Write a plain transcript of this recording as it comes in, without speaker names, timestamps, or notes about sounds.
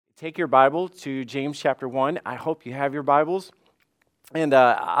take your Bible to James chapter 1. I hope you have your Bibles. And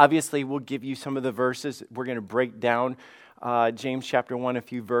obviously, we'll give you some of the verses. We're going to break down James chapter 1, a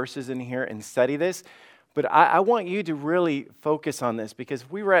few verses in here and study this. But I want you to really focus on this, because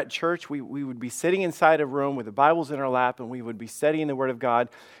if we were at church, we would be sitting inside a room with the Bibles in our lap, and we would be studying the Word of God.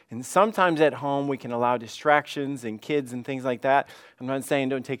 And sometimes at home, we can allow distractions and kids and things like that. I'm not saying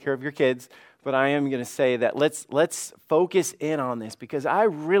don't take care of your kids, but I am going to say that let's focus in on this, because I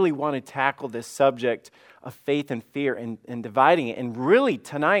really want to tackle this subject of faith and fear and dividing it. And really,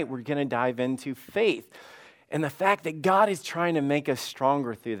 tonight, we're going to dive into faith. And the fact that God is trying to make us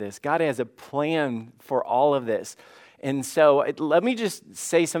stronger through this. God has a plan for all of this. And so let me just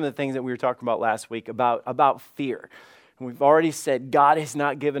say some of the things that we were talking about last week about fear. And we've already said God has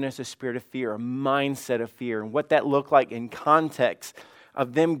not given us a spirit of fear, a mindset of fear, and what that looked like in context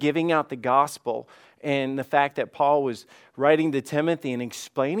of them giving out the gospel. And the fact that Paul was writing to Timothy and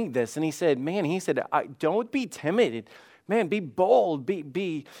explaining this. And he said, don't be timid. Man, be bold,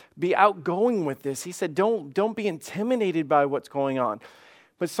 be outgoing with this. He said, don't be intimidated by what's going on.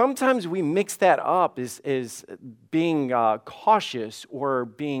 But sometimes we mix that up as being cautious or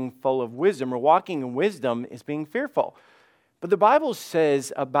being full of wisdom, or walking in wisdom is being fearful. But the Bible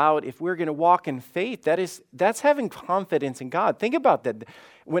says about if we're going to walk in faith, that's having confidence in God. Think about that.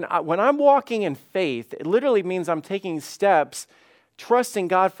 When I'm walking in faith, it literally means I'm taking steps, trusting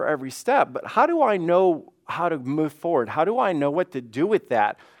God for every step. But how do I know how to move forward? How do I know what to do with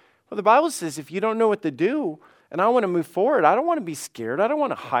that? Well, the Bible says if you don't know what to do, and I want to move forward, I don't want to be scared. I don't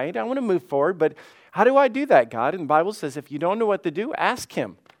want to hide. I want to move forward. But how do I do that, God? And the Bible says if you don't know what to do, ask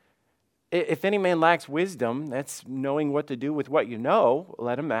Him. If any man lacks wisdom, that's knowing what to do with what you know,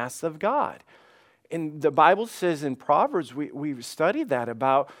 let him ask of God. And the Bible says in Proverbs, we've studied that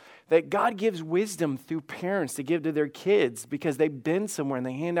about that God gives wisdom through parents to give to their kids, because they've been somewhere and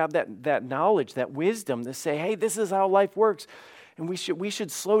they hand out that knowledge, that wisdom to say, hey, this is how life works. And we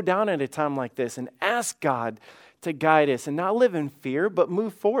should slow down at a time like this and ask God to guide us and not live in fear, but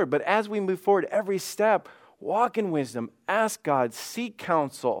move forward. But as we move forward, every step, walk in wisdom, ask God, seek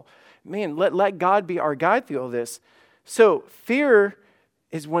counsel. Man, let God be our guide through all this. So fear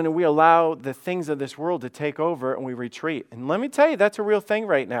is when we allow the things of this world to take over and we retreat. And let me tell you, that's a real thing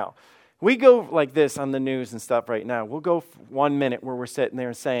right now. We go like this on the news and stuff right now. We'll go 1 minute where we're sitting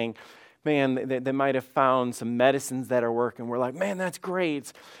there saying, man, they might have found some medicines that are working. We're like, man, that's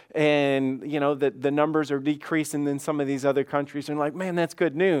great. And, you know, the numbers are decreasing in some of these other countries. And like, man, that's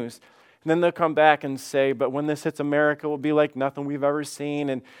good news. And then they'll come back and say, but when this hits America, it will be like nothing we've ever seen.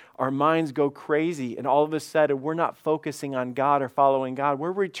 And our minds go crazy. And all of a sudden, we're not focusing on God or following God.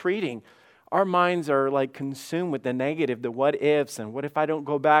 We're retreating. Our minds are like consumed with the negative, the what ifs, and what if I don't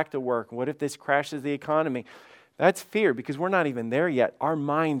go back to work? What if this crashes the economy? That's fear, because we're not even there yet. Our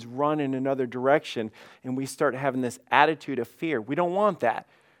minds run in another direction, and we start having this attitude of fear. We don't want that.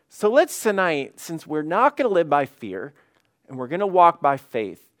 So let's tonight, since we're not going to live by fear, and we're going to walk by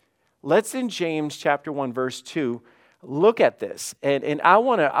faith, let's in James chapter 1, verse 2, look at this. And I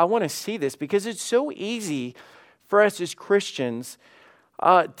want to see this, because it's so easy for us as Christians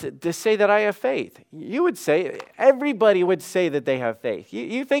to say that I have faith. You would say, everybody would say that they have faith.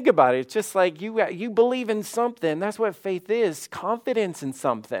 You think about it. It's just like you believe in something. That's what faith is, confidence in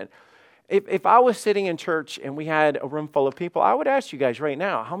something. If I was sitting in church and we had a room full of people, I would ask you guys right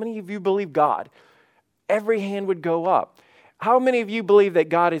now, how many of you believe God? Every hand would go up. How many of you believe that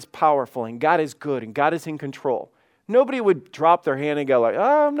God is powerful and God is good and God is in control? Nobody would drop their hand and go like,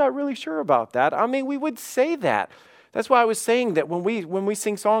 oh, I'm not really sure about that. I mean, we would say that. That's why I was saying that when we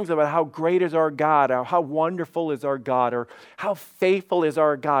sing songs about how great is our God, or how wonderful is our God, or how faithful is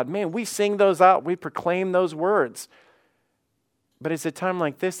our God, man, we sing those out. We proclaim those words. But it's a time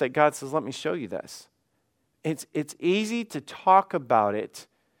like this that God says, let me show you this. It's easy to talk about it,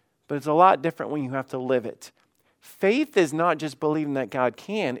 but it's a lot different when you have to live it. Faith is not just believing that God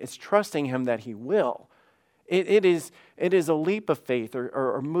can, it's trusting Him that He will. It is a leap of faith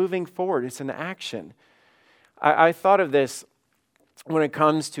or moving forward. It's an action. I thought of this when it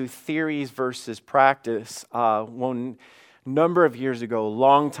comes to theories versus practice. One number of years ago, a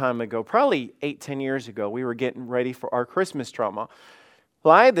long time ago, probably 8-10 years ago, we were getting ready for our Christmas drama.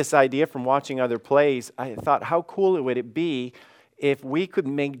 Well, I had this idea from watching other plays. I thought, how cool would it be if we could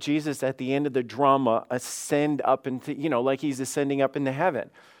make Jesus at the end of the drama ascend up into, like He's ascending up into heaven.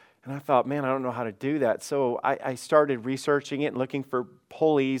 And I thought, man, I don't know how to do that. So I started researching it and looking for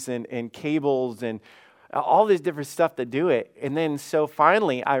pulleys and cables and all this different stuff to do it. And then so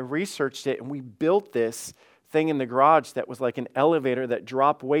finally I researched it, and we built this thing in the garage that was like an elevator that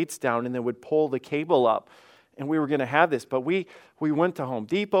dropped weights down and then would pull the cable up. and we were going to have this. But we went to Home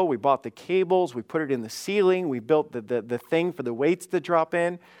Depot, we bought the cables, we put it in the ceiling, we built the thing for the weights to drop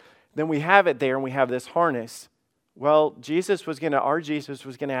in. Then we have it there, and we have this harness. Well, our Jesus was going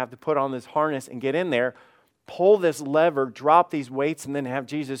to have to put on this harness and get in there, pull this lever, drop these weights, and then have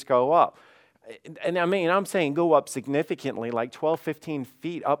Jesus go up. And I mean, I'm saying go up significantly, like 12, 15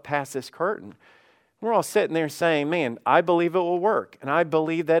 feet up past this curtain. We're all sitting there saying, man, I believe it will work, and I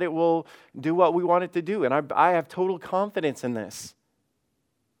believe that it will do what we want it to do, and I have total confidence in this.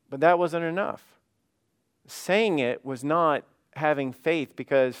 But that wasn't enough. Saying it was not having faith,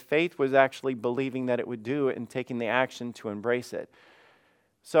 because faith was actually believing that it would do it and taking the action to embrace it.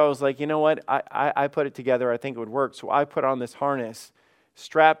 So I was like, you know what? I put it together. I think it would work. So I put on this harness,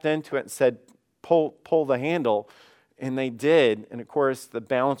 strapped into it, and said, pull the handle. And they did. And of course, the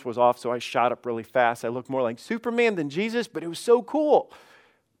balance was off, so I shot up really fast. I looked more like Superman than Jesus, but it was so cool.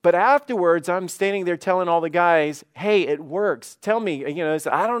 But afterwards, I'm standing there telling all the guys, hey, it works. Tell me,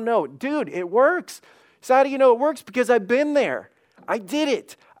 I don't know. Dude, it works. So how do you know it works? Because I've been there. I did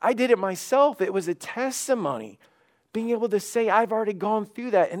it. I did it myself. It was a testimony. Being able to say, I've already gone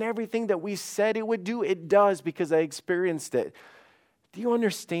through that. And everything that we said it would do, it does, because I experienced it. Do you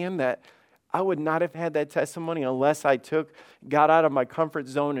understand that? I would not have had that testimony unless I got out of my comfort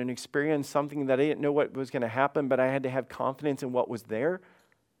zone and experienced something that I didn't know what was going to happen, but I had to have confidence in what was there.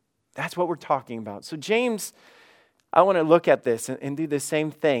 That's what we're talking about. So James, I want to look at this and do the same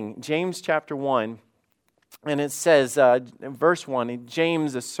thing. James chapter 1, and it says, in verse 1,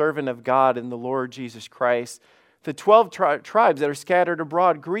 James, a servant of God and the Lord Jesus Christ, the 12 tribes that are scattered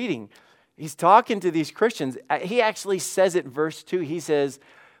abroad, greeting. He's talking to these Christians. He actually says it in verse 2. He says,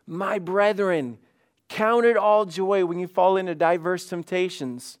 my brethren, count it all joy when you fall into diverse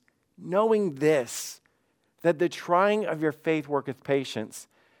temptations, knowing this, that the trying of your faith worketh patience.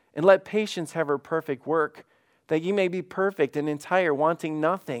 And let patience have her perfect work, that ye may be perfect and entire, wanting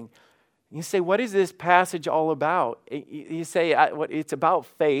nothing. You say, what is this passage all about? You say, it's about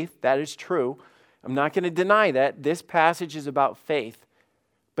faith. That is true. I'm not going to deny that. This passage is about faith.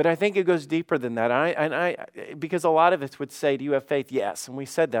 But I think it goes deeper than that. Because a lot of us would say, do you have faith? Yes. And we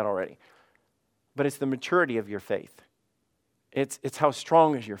said that already. But it's the maturity of your faith. It's how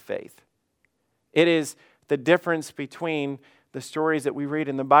strong is your faith. It is the difference between the stories that we read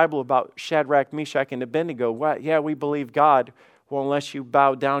in the Bible about Shadrach, Meshach, and Abednego. What? Yeah, we believe God. Well, unless you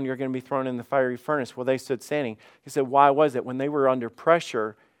bow down, you're going to be thrown in the fiery furnace. Well, they stood standing. He said, why was it? When they were under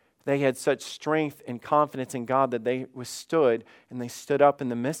pressure, they had such strength and confidence in God that they withstood, and they stood up in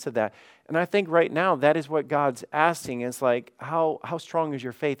the midst of that. And I think right now that is what God's asking, is like, how strong is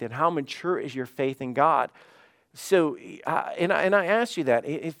your faith, and how mature is your faith in God? So, and I ask you that,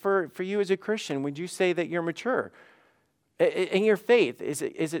 for you as a Christian, would you say that you're mature in your faith? Is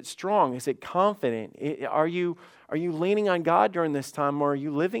it strong? Is it confident? Are you leaning on God during this time, or are you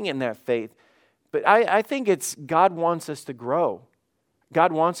living in that faith? But I think it's God wants us to grow.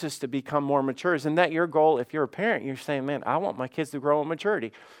 God wants us to become more mature. Isn't that your goal? If you're a parent, you're saying, man, I want my kids to grow in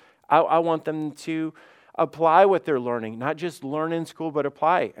maturity. I want them to apply what they're learning, not just learn in school, but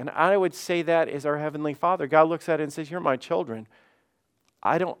apply. And I would say that is our Heavenly Father. God looks at it and says, you're my children.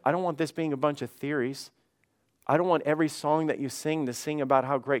 I don't want this being a bunch of theories. I don't want every song that you sing to sing about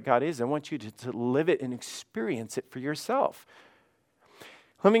how great God is. I want you to live it and experience it for yourself.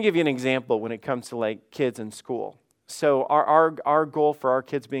 Let me give you an example when it comes to like kids in school. So our goal for our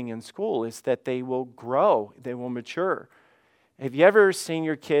kids being in school is that they will grow, they will mature. Have you ever seen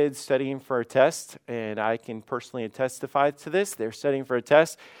your kids studying for a test? And I can personally testify to this. They're studying for a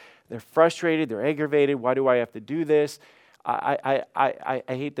test. They're frustrated. They're aggravated. Why do I have to do this? I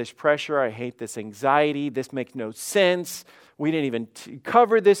hate this pressure. I hate this anxiety. This makes no sense. We didn't even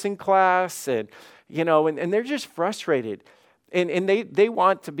cover this in class. And they're just frustrated. And they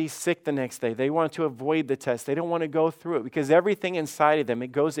want to be sick the next day. They want to avoid the test. They don't want to go through it because everything inside of them,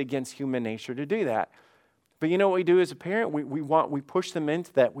 it goes against human nature to do that. But you know what we do as a parent? We push them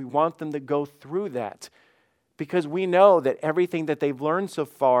into that. We want them to go through that because we know that everything that they've learned so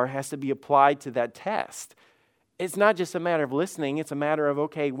far has to be applied to that test. It's not just a matter of listening. It's a matter of,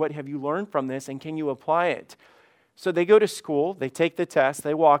 okay, what have you learned from this and can you apply it? So they go to school, they take the test,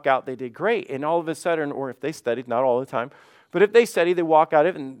 they walk out, they did great. And all of a sudden, or if they studied, not all the time, but if they study, they walk out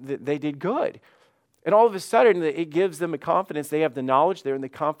of it and they did good. And all of a sudden, it gives them a confidence. They have the knowledge there and the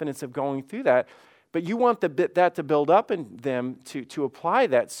confidence of going through that. But you want that to build up in them to apply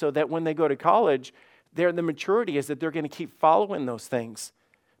that so that when they go to college, the maturity is that they're going to keep following those things.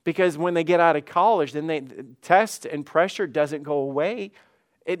 Because when they get out of college, then test and pressure doesn't go away.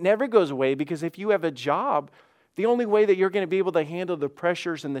 It never goes away because if you have a job, The only way that you're going to be able to handle the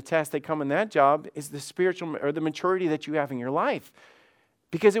pressures and the tests that come in that job is the spiritual or the maturity that you have in your life,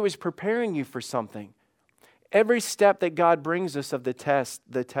 because it was preparing you for something. Every step that God brings us of the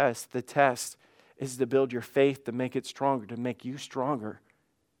test is to build your faith, to make it stronger, to make you stronger,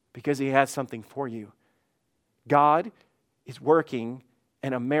 because He has something for you. God is working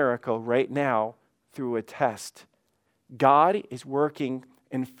in a miracle right now through a test. God is working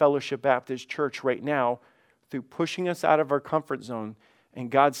in Fellowship Baptist Church right now through pushing us out of our comfort zone. And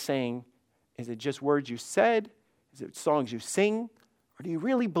God's saying, is it just words you said? Is it songs you sing? Or do you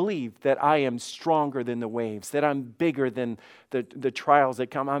really believe that I am stronger than the waves, that I'm bigger than the trials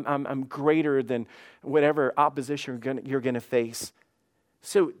that come? I'm greater than whatever opposition you're going to face.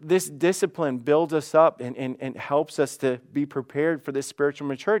 So this discipline builds us up and helps us to be prepared for this spiritual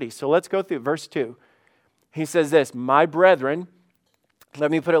maturity. So let's go through verse 2. He says this, my brethren, let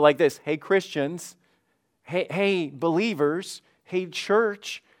me put it like this. Hey, Christians, hey, believers, hey,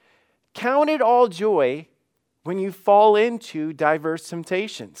 church, count it all joy when you fall into diverse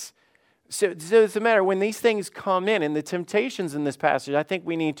temptations. So it's a matter, when these things come in, and the temptations in this passage, I think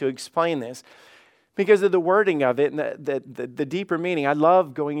we need to explain this because of the wording of it and the deeper meaning. I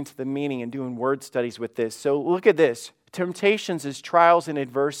love going into the meaning and doing word studies with this. So look at this. Temptations is trials and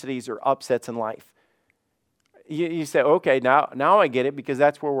adversities or upsets in life. You say, okay, now I get it, because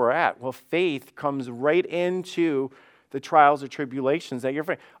that's where we're at. Well, faith comes right into the trials or tribulations that you're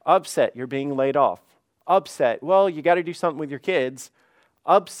facing. Upset, you're being laid off. Upset, well, you got to do something with your kids.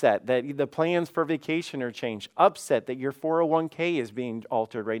 Upset that the plans for vacation are changed. Upset that your 401k is being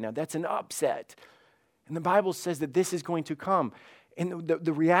altered right now. That's an upset. And the Bible says that this is going to come. And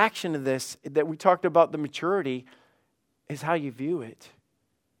the reaction to this, that we talked about the maturity, is how you view it.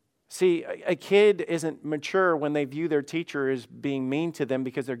 See, a kid isn't mature when they view their teacher as being mean to them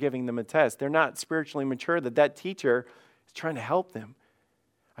because they're giving them a test. They're not spiritually mature that teacher is trying to help them.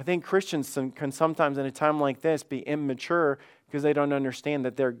 I think Christians can sometimes in a time like this be immature because they don't understand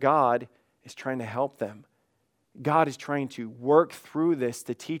that their God is trying to help them. God is trying to work through this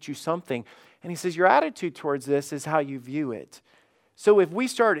to teach you something. And He says your attitude towards this is how you view it. So if we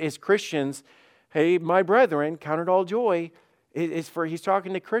start as Christians, hey, my brethren, count it all joy, he's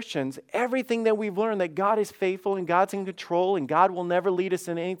talking to Christians. Everything that we've learned, that God is faithful and God's in control and God will never lead us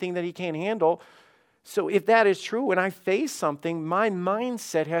in anything that He can't handle. So if that is true, when I face something, my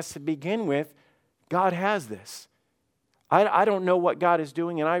mindset has to begin with, God has this. I don't know what God is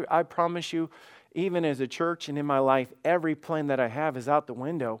doing, and I promise you, even as a church and in my life, every plan that I have is out the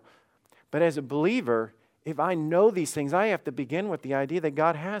window. But as a believer, if I know these things, I have to begin with the idea that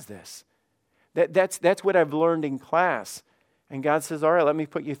God has this. That's what I've learned in class. And God says, all right, let me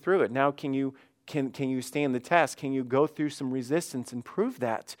put you through it. Now can you stand the test? Can you go through some resistance and prove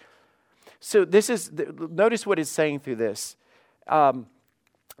that? So notice what it's saying through this. I'm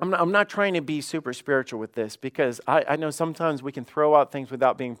not trying to be super spiritual with this, because I know sometimes we can throw out things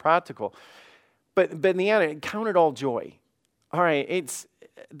without being practical. But in the end, count it all joy. All right,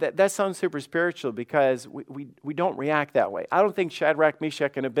 that sounds super spiritual because we don't react that way. I don't think Shadrach,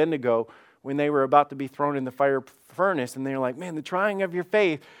 Meshach, and Abednego, when they were about to be thrown in the fire furnace and they were like, man, the trying of your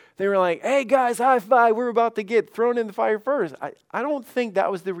faith, they were like, hey guys, high five, we're about to get thrown in the fire furnace. I don't think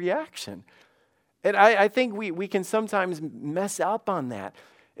that was the reaction. And I think we can sometimes mess up on that.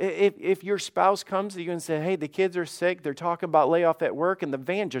 If your spouse comes to you and says, hey, the kids are sick, they're talking about layoff at work and the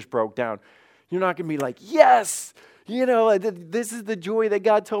van just broke down, you're not going to be like, yes, this is the joy that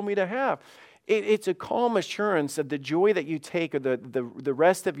God told me to have. It's a calm assurance of the joy that you take, or the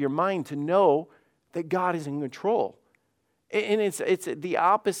rest of your mind, to know that God is in control. And it's the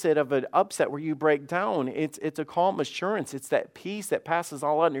opposite of an upset where you break down. It's a calm assurance. It's that peace that passes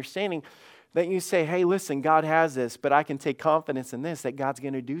all understanding, that you say, hey, listen, God has this, but I can take confidence in this, that God's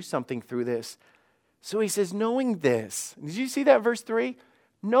going to do something through this. So he says, knowing this. Did you see that verse 3?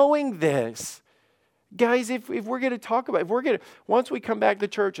 Knowing this. Guys, if we're going to talk about, once we come back to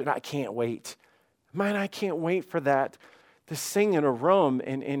church, and I can't wait. Man, I can't wait for that, to sing in a room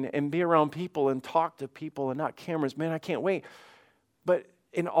and be around people and talk to people and not cameras. Man, I can't wait. But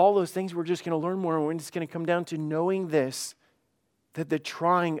in all those things, we're just going to learn more, and we're just going to come down to knowing this, that the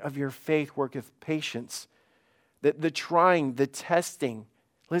trying of your faith worketh patience. That the trying, the testing,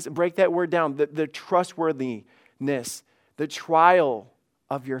 listen, break that word down, the trustworthiness, the trial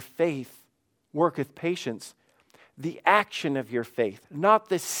of your faith worketh patience. The action of your faith, not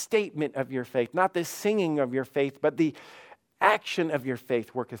the statement of your faith, not the singing of your faith, but the action of your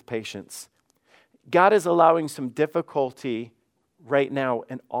faith worketh patience. God is allowing some difficulty right now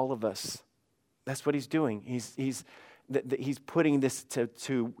in all of us. That's what he's doing. He's putting this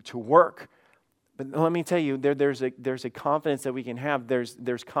to work. But let me tell you, there's a confidence that we can have.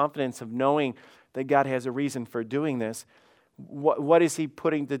 There's confidence of knowing that God has a reason for doing this. What is he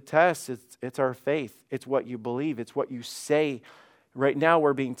putting to test? It's our faith. It's what you believe. It's what you say. Right now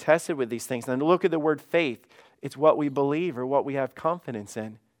we're being tested with these things. And look at the word faith. It's what we believe or what we have confidence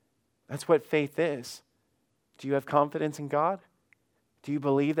in. That's what faith is. Do you have confidence in God? Do you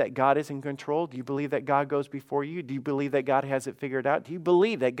believe that God is in control? Do you believe that God goes before you? Do you believe that God has it figured out? Do you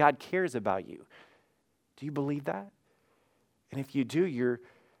believe that God cares about you? Do you believe that? And if you do, your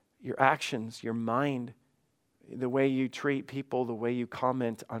actions, your mind, the way you treat people, the way you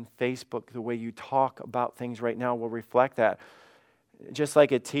comment on Facebook, the way you talk about things right now will reflect that. Just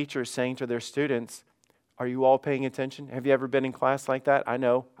like a teacher saying to their students, are you all paying attention? Have you ever been in class like that? I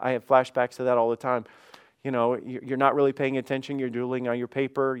know. I have flashbacks to that all the time. You know, you're not really paying attention. You're doodling on your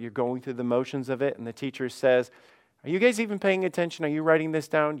paper. You're going through the motions of it. And the teacher says, are you guys even paying attention? Are you writing this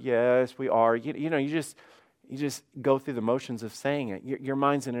down? Yes, we are. You just go through the motions of saying it. Your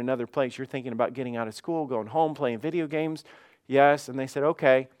mind's in another place. You're thinking about getting out of school, going home, playing video games. Yes. And they said,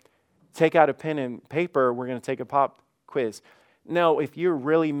 okay, take out a pen and paper. We're going to take a pop quiz. No, if you're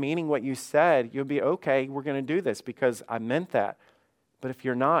really meaning what you said, you'll be, okay, we're going to do this because I meant that. But if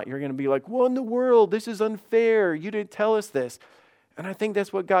you're not, you're going to be like, what in the world? This is unfair. You didn't tell us this. And I think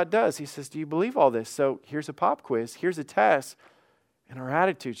that's what God does. He says, do you believe all this? So here's a pop quiz. Here's a test. And our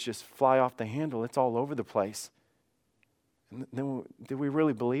attitudes just fly off the handle. It's all over the place. And then, do we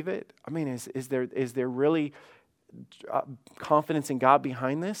really believe it? I mean, is there really confidence in God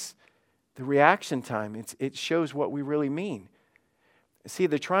behind this? The reaction time, it shows what we really mean. See,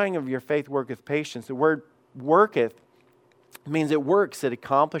 the trying of your faith worketh patience. The word worketh means it works, it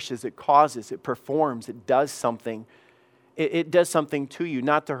accomplishes, it causes, it performs, it does something. It does something to you,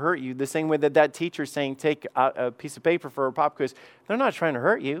 not to hurt you. The same way that teacher's saying, take a piece of paper for a pop quiz. They're not trying to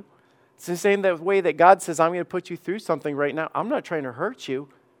hurt you. It's the same way that God says, I'm going to put you through something right now. I'm not trying to hurt you.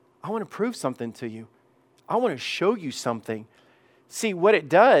 I want to prove something to you. I want to show you something. See, what it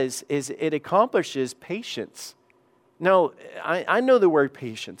does is it accomplishes patience. Now, I know the word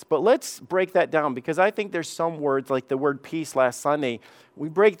patience, but let's break that down because I think there's some words like the word peace last Sunday. We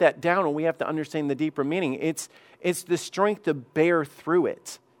break that down and we have to understand the deeper meaning. It's the strength to bear through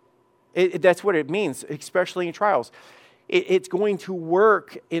it. That's what it means, especially in trials. It's going to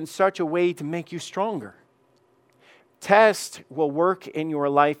work in such a way to make you stronger. Test will work in your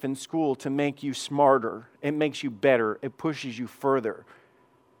life in school to make you smarter. It makes you better. It pushes you further.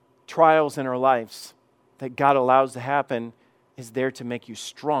 Trials in our lives that God allows to happen is there to make you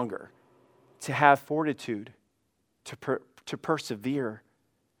stronger, to have fortitude, to persevere.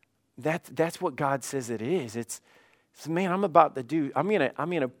 That's what God says it is. It's man, I'm about to do. I'm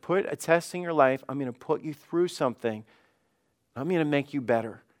gonna put a test in your life. I'm gonna put you through something. I'm gonna make you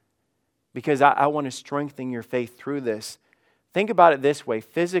better because I want to strengthen your faith through this. Think about it this way: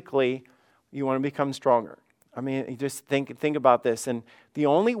 physically, you want to become stronger. I mean, you just think about this. And the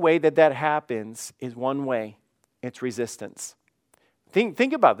only way that happens is one way. It's resistance.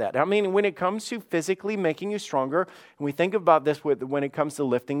 Think about that. I mean, when it comes to physically making you stronger, and we think about this when it comes to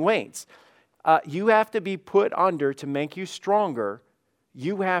lifting weights, you have to be put under to make you stronger.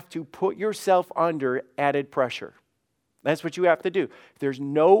 You have to put yourself under added pressure. That's what you have to do. There's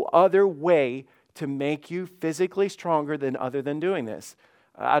no other way to make you physically stronger other than doing this.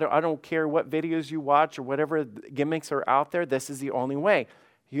 I don't care what videos you watch or whatever gimmicks are out there. This is the only way.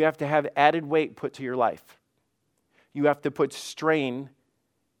 You have to have added weight put to your life. You have to put strain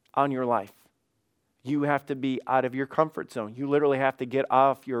on your life. You have to be out of your comfort zone. You literally have to get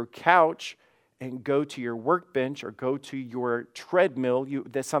off your couch and go to your workbench or go to your treadmill.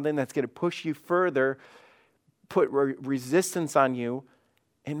 That's something that's going to push you further, put resistance on you,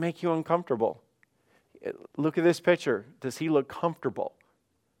 and make you uncomfortable. Look at this picture. Does he look comfortable?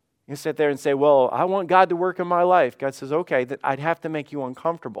 You sit there and say, well, I want God to work in my life. God says, okay, that I'd have to make you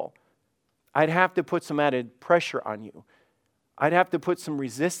uncomfortable. I'd have to put some added pressure on you. I'd have to put some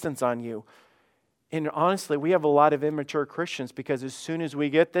resistance on you. And honestly, we have a lot of immature Christians because as soon as we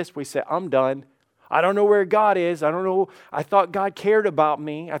get this, we say, I'm done. I don't know where God is. I don't know. I thought God cared about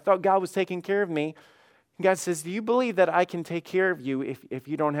me. I thought God was taking care of me. And God says, do you believe that I can take care of you if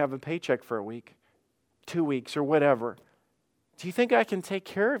you don't have a paycheck for a week, 2 weeks, or whatever? Do you think I can take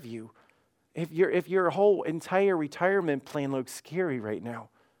care of you if your whole entire retirement plan looks scary right now?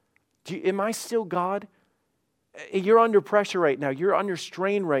 Am I still God? You're under pressure right now. You're under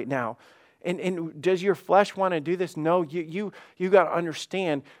strain right now. And does your flesh want to do this? No, you got to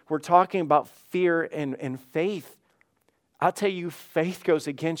understand, we're talking about fear and faith. I'll tell you, faith goes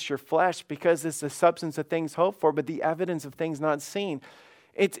against your flesh because it's the substance of things hoped for, but the evidence of things not seen.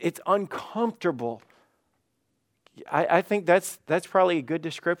 It's uncomfortable. I think that's probably a good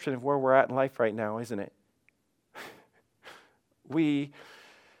description of where we're at in life right now, isn't it? We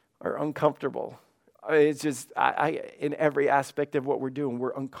are uncomfortable. It's just, in every aspect of what we're doing,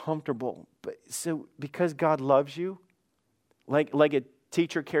 we're uncomfortable. But so because God loves you, like a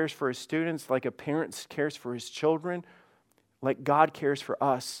teacher cares for his students, like a parent cares for his children, like God cares for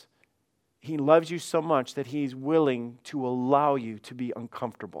us. He loves you so much that he's willing to allow you to be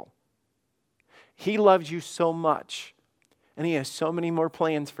uncomfortable. He loves you so much, and he has so many more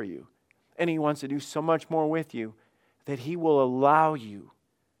plans for you, and he wants to do so much more with you, that he will allow you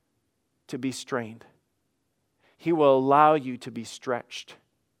to be strained. He will allow you to be stretched.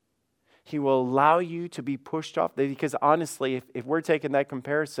 He will allow you to be pushed off. Because honestly, if we're taking that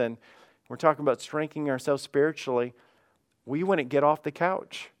comparison, we're talking about strengthening ourselves spiritually, we wouldn't get off the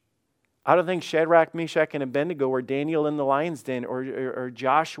couch. I don't think Shadrach, Meshach, and Abednego, or Daniel in the lion's den, or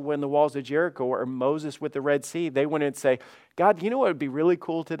Joshua in the walls of Jericho, or Moses with the Red Sea, they wouldn't say, God, you know what would be really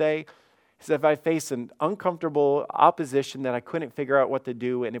cool today? Is if I face an uncomfortable opposition that I couldn't figure out what to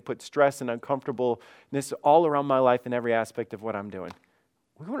do, and it put stress and uncomfortableness all around my life in every aspect of what I'm doing.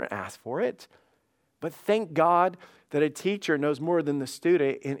 We wouldn't ask for it. But thank God that a teacher knows more than the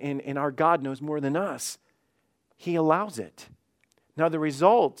student, and our God knows more than us. He allows it. Now the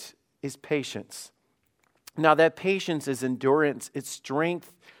result is patience. Now that patience is endurance, it's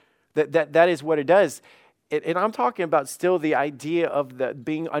strength. That is what it does. And I'm talking about still the idea of the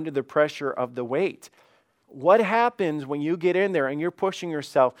being under the pressure of the weight. What happens when you get in there and you're pushing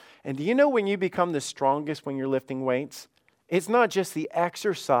yourself? And do you know when you become the strongest when you're lifting weights? It's not just the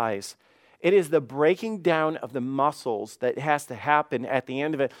exercise. It is the breaking down of the muscles that has to happen at the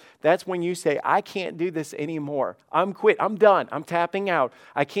end of it. That's when you say, I can't do this anymore. I'm quit. I'm done. I'm tapping out.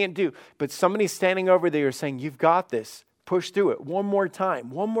 I can't do. But somebody's standing over there saying, you've got this. Push through it. One more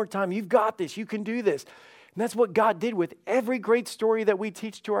time. One more time. You've got this. You can do this. And that's what God did with every great story that we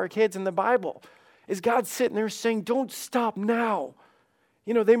teach to our kids in the Bible. Is God sitting there saying, don't stop now.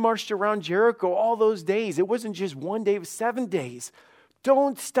 You know, they marched around Jericho all those days. It wasn't just one day, it was 7 days.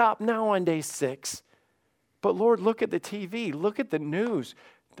 Don't stop now on day 6. But Lord, look at the TV. Look at the news.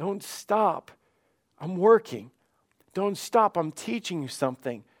 Don't stop. I'm working. Don't stop. I'm teaching you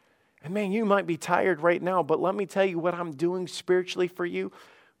something. And man, you might be tired right now, but let me tell you what I'm doing spiritually for you.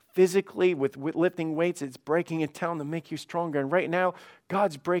 Physically, with lifting weights, it's breaking it down to make you stronger. And right now,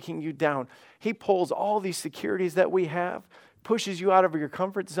 God's breaking you down. He pulls all these securities that we have, pushes you out of your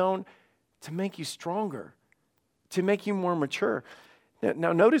comfort zone to make you stronger, to make you more mature.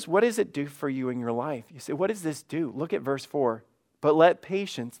 Now notice, what does it do for you in your life? You say, what does this do? Look at verse 4. But let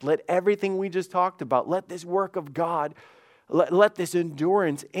patience, let everything we just talked about, let this work of God, let this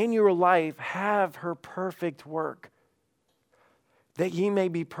endurance in your life have her perfect work, that ye may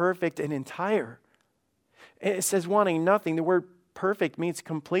be perfect and entire. And it says wanting nothing. The word perfect means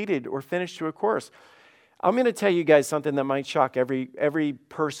completed or finished to a course. I'm going to tell you guys something that might shock every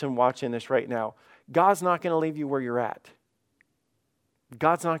person watching this right now. God's not going to leave you where you're at.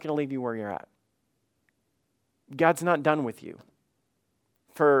 God's not going to leave you where you're at. God's not done with you.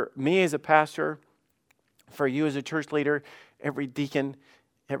 For me as a pastor, for you as a church leader, every deacon,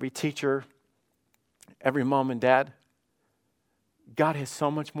 every teacher, every mom and dad, God has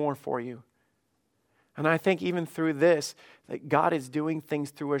so much more for you. And I think even through this, that God is doing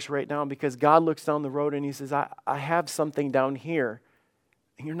things through us right now, because God looks down the road and he says, I have something down here,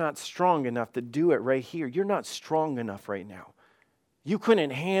 and you're not strong enough to do it right here. You're not strong enough right now. You couldn't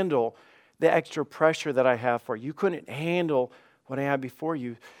handle the extra pressure that I have for you. You couldn't handle what I have before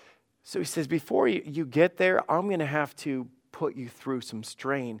you. So he says, before you get there, I'm going to have to put you through some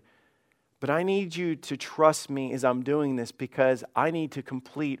strain. But I need you to trust me as I'm doing this, because I need to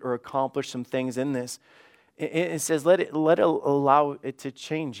complete or accomplish some things in this. It says, let it allow it to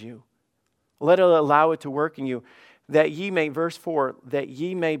change you. Let it allow it to work in you. That ye may, verse 4, that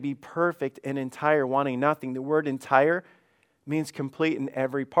ye may be perfect and entire, wanting nothing. The word entire means complete in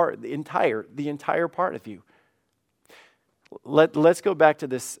every part. The entire part of you. Let's go back to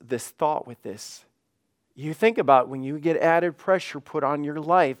this thought with this. You think about when you get added pressure put on your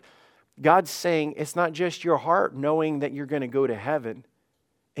life, God's saying it's not just your heart knowing that you're going to go to heaven.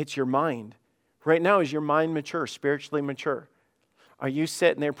 It's your mind. Right now, is your mind mature, spiritually mature? Are you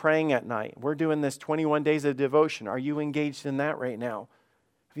sitting there praying at night? We're doing this 21 days of devotion. Are you engaged in that right now?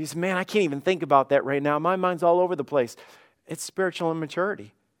 If you say, man, I can't even think about that right now. My mind's all over the place. It's spiritual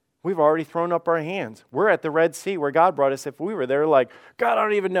immaturity. We've already thrown up our hands. We're at the Red Sea where God brought us. If we were there, like, God, I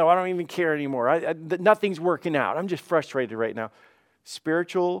don't even know. I don't even care anymore. Nothing's working out. I'm just frustrated right now.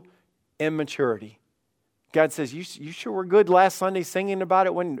 Spiritual immaturity. God says, you sure were good last Sunday singing about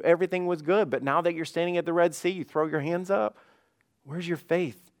it when everything was good, but now that you're standing at the Red Sea, you throw your hands up. Where's your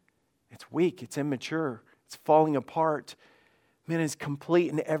faith? It's weak. It's immature. It's falling apart. Man, it's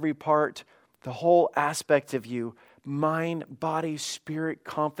complete in every part. The whole aspect of you, mind, body, spirit,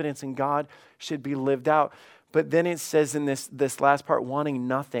 confidence in God should be lived out. But then it says in this last part, wanting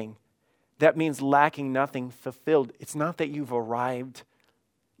nothing. That means lacking nothing, fulfilled. It's not that you've arrived.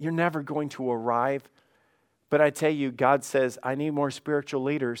 You're never going to arrive. But I tell you, God says, I need more spiritual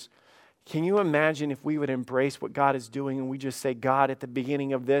leaders. Can you imagine if we would embrace what God is doing and we just say, God, at the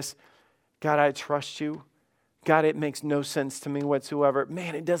beginning of this, God, I trust you. God, it makes no sense to me whatsoever.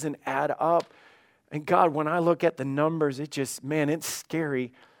 Man, it doesn't add up. And God, when I look at the numbers, it's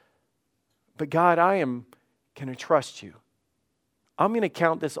scary. But God, I am going to trust you. I'm going to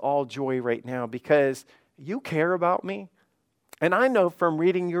count this all joy right now because you care about me. And I know from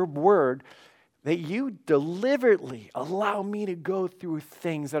reading your word that you deliberately allow me to go through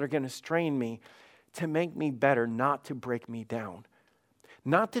things that are going to strain me to make me better, not to break me down,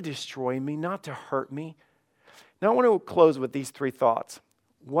 not to destroy me, not to hurt me. Now I want to close with these three thoughts.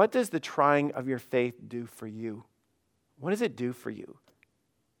 What does the trying of your faith do for you? What does it do for you?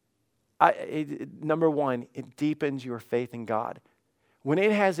 Number one, it deepens your faith in God. When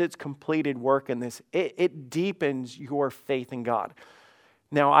it has its completed work in this, it deepens your faith in God.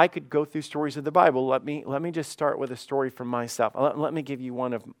 Now, I could go through stories of the Bible. Let me just start with a story from myself. Let me give you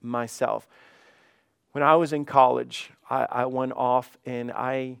one of myself. When I was in college, I went off and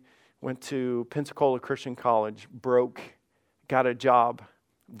I went to Pensacola Christian College, broke, got a job,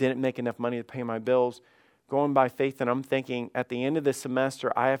 didn't make enough money to pay my bills, going by faith, and I'm thinking at the end of the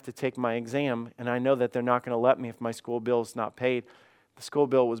semester, I have to take my exam, and I know that they're not going to let me if my school bill is not paid. The school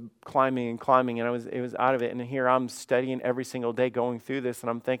bill was climbing and climbing, and it was out of it. And here I'm studying every single day, going through this, and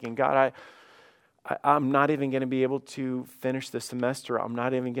I'm thinking, God, I'm not even going to be able to finish the semester. I'm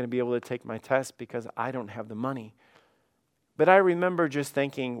not even going to be able to take my test because I don't have the money. But I remember just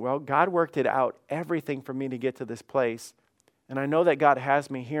thinking, well, God worked it out, everything for me to get to this place. And I know that God has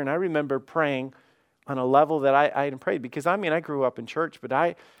me here. And I remember praying on a level that I hadn't prayed because, I grew up in church, but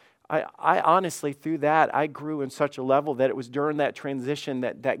I honestly, through that, I grew in such a level that it was during that transition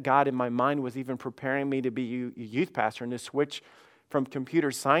that God in my mind was even preparing me to be a youth pastor and to switch from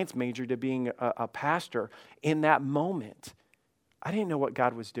computer science major to being a pastor. In that moment, I didn't know what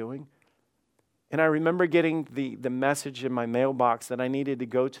God was doing. And I remember getting the message in my mailbox that I needed to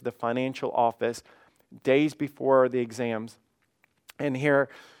go to the financial office days before the exams. And here,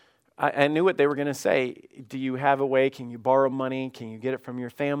 I knew what they were going to say. Do you have a way? Can you borrow money? Can you get it from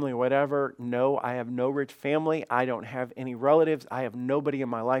your family? Whatever. No, I have no rich family. I don't have any relatives. I have nobody in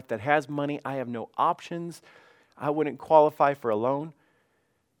my life that has money. I have no options. I wouldn't qualify for a loan.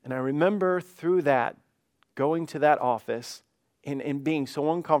 And I remember through that, going to that office and being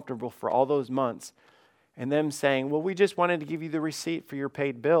so uncomfortable for all those months and them saying, well, we just wanted to give you the receipt for your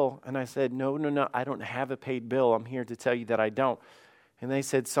paid bill. And I said, no, I don't have a paid bill. I'm here to tell you that I don't. And they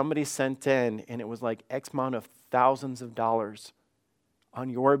said, somebody sent in, and it was like X amount of thousands of dollars on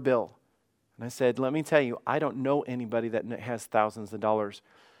your bill. And I said, let me tell you, I don't know anybody that has thousands of dollars.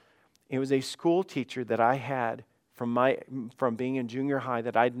 It was a school teacher that I had from being in junior high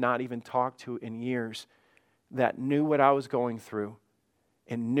that I'd not even talked to in years that knew what I was going through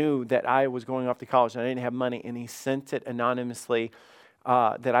and knew that I was going off to college and I didn't have money. And he sent it anonymously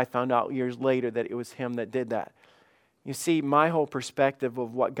that I found out years later that it was him that did that. You see, my whole perspective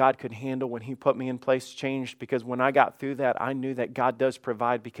of what God could handle when he put me in place changed because when I got through that, I knew that God does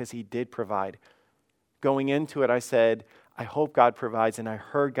provide because he did provide. Going into it, I said, I hope God provides, and I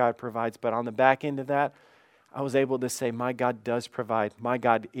heard God provides. But on the back end of that, I was able to say, my God does provide. My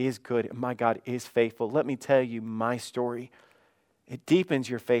God is good, and my God is faithful. Let me tell you my story. It deepens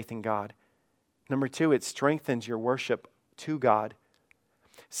your faith in God. Number two, it strengthens your worship to God.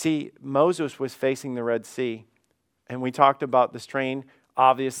 See, Moses was facing the Red Sea. And we talked about the strain.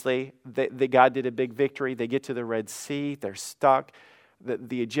 Obviously, God did a big victory. They get to the Red Sea. They're stuck.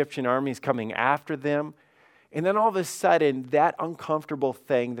 The Egyptian army is coming after them. And then all of a sudden, that uncomfortable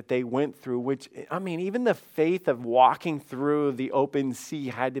thing that they went through, which, even the faith of walking through the open sea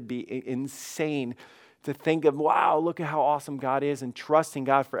had to be insane to think of, wow, look at how awesome God is and trusting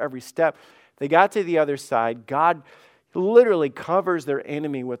God for every step. They got to the other side. God literally covers their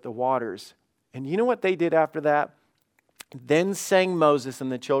enemy with the waters. And you know what they did after that? Then sang Moses and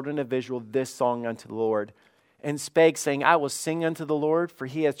the children of Israel this song unto the Lord, and spake, saying, I will sing unto the Lord, for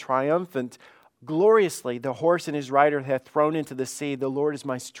he hath triumphant gloriously. The horse and his rider hath thrown into the sea. The Lord is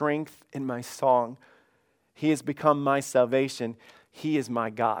my strength and my song. He has become my salvation. He is my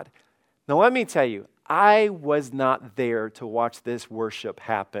God. Now let me tell you, I was not there to watch this worship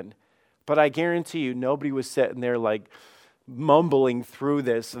happen, but I guarantee you nobody was sitting there like mumbling through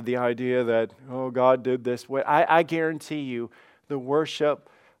this of the idea that, oh, God did this. I guarantee you the worship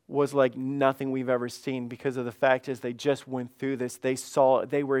was like nothing we've ever seen, because of the fact is they just went through this.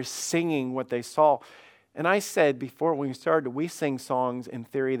 They were singing what they saw. And I said before when we started, we sing songs in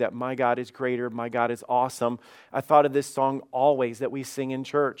theory that my God is greater, my God is awesome. I thought of this song always that we sing in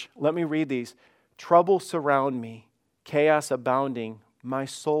church. Let me read these. Trouble surround me, chaos abounding, my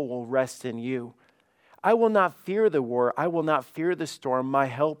soul will rest in you. I will not fear the war, I will not fear the storm, my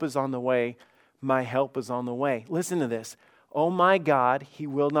help is on the way, my help is on the way. Listen to this. Oh my God, he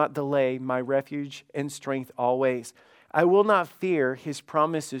will not delay, my refuge and strength always. I will not fear, his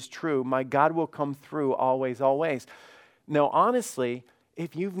promise is true. My God will come through always, always. Now, honestly,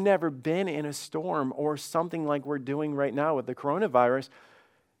 if you've never been in a storm or something like we're doing right now with the coronavirus,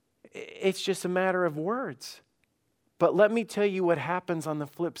 it's just a matter of words. But let me tell you what happens on the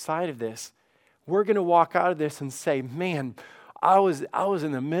flip side of this. We're going to walk out of this and say, man, I was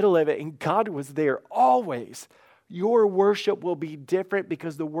in the middle of it and God was there always. Your worship will be different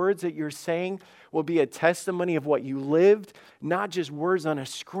because the words that you're saying will be a testimony of what you lived, not just words on a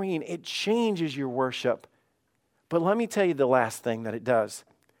screen. It changes your worship. But let me tell you the last thing that it does.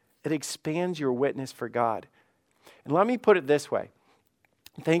 It expands your witness for God. And let me put it this way.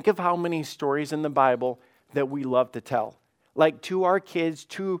 Think of how many stories in the Bible that we love to tell. Like to our kids,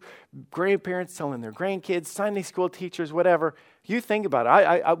 to grandparents telling their grandkids, Sunday school teachers, whatever. You think about it.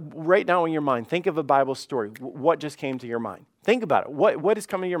 I right now in your mind, think of a Bible story. What just came to your mind? Think about it. What is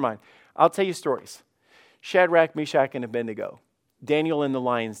coming to your mind? I'll tell you stories. Shadrach, Meshach, and Abednego. Daniel in the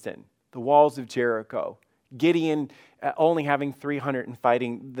lion's den. The walls of Jericho. Gideon only having 300 and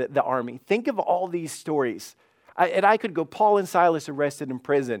fighting the army. Think of all these stories. I could go Paul and Silas arrested in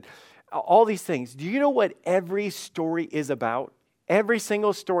prison. All these things. Do you know what every story is about? Every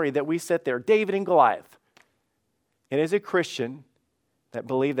single story that we sit there, David and Goliath. And as a Christian that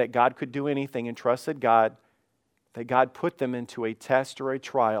believed that God could do anything and trusted God, that God put them into a test or a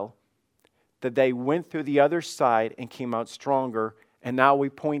trial, that they went through the other side and came out stronger. And now we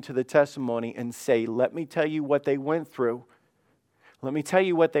point to the testimony and say, let me tell you what they went through. Let me tell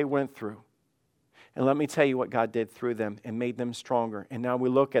you what they went through. And let me tell you what God did through them and made them stronger. And now we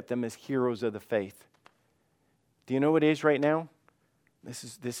look at them as heroes of the faith. Do you know what it is right now?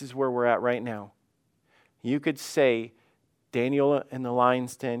 This is where we're at right now. You could say Daniel in the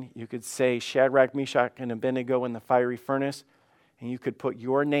lion's den. You could say Shadrach, Meshach, and Abednego in the fiery furnace. And you could put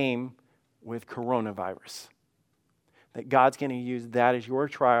your name with coronavirus. That God's going to use that as your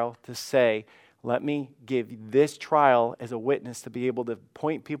trial to say, let me give this trial as a witness to be able to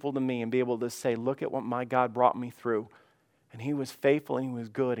point people to me and be able to say, look at what my God brought me through. And he was faithful and he was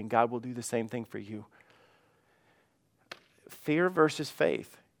good, and God will do the same thing for you. Fear versus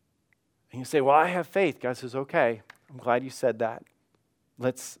faith. And you say, well, I have faith. God says, okay, I'm glad you said that.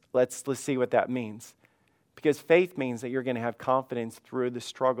 Let's see what that means. Because faith means that you're going to have confidence through the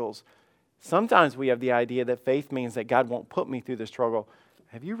struggles. Sometimes we have the idea that faith means that God won't put me through the struggle.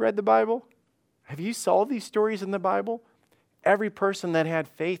 Have you read the Bible? Have you saw these stories in the Bible? Every person that had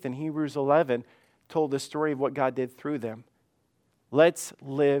faith in Hebrews 11 told the story of what God did through them. Let's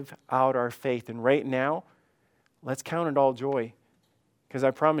live out our faith. And right now, let's count it all joy. Because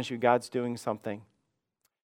I promise you, God's doing something.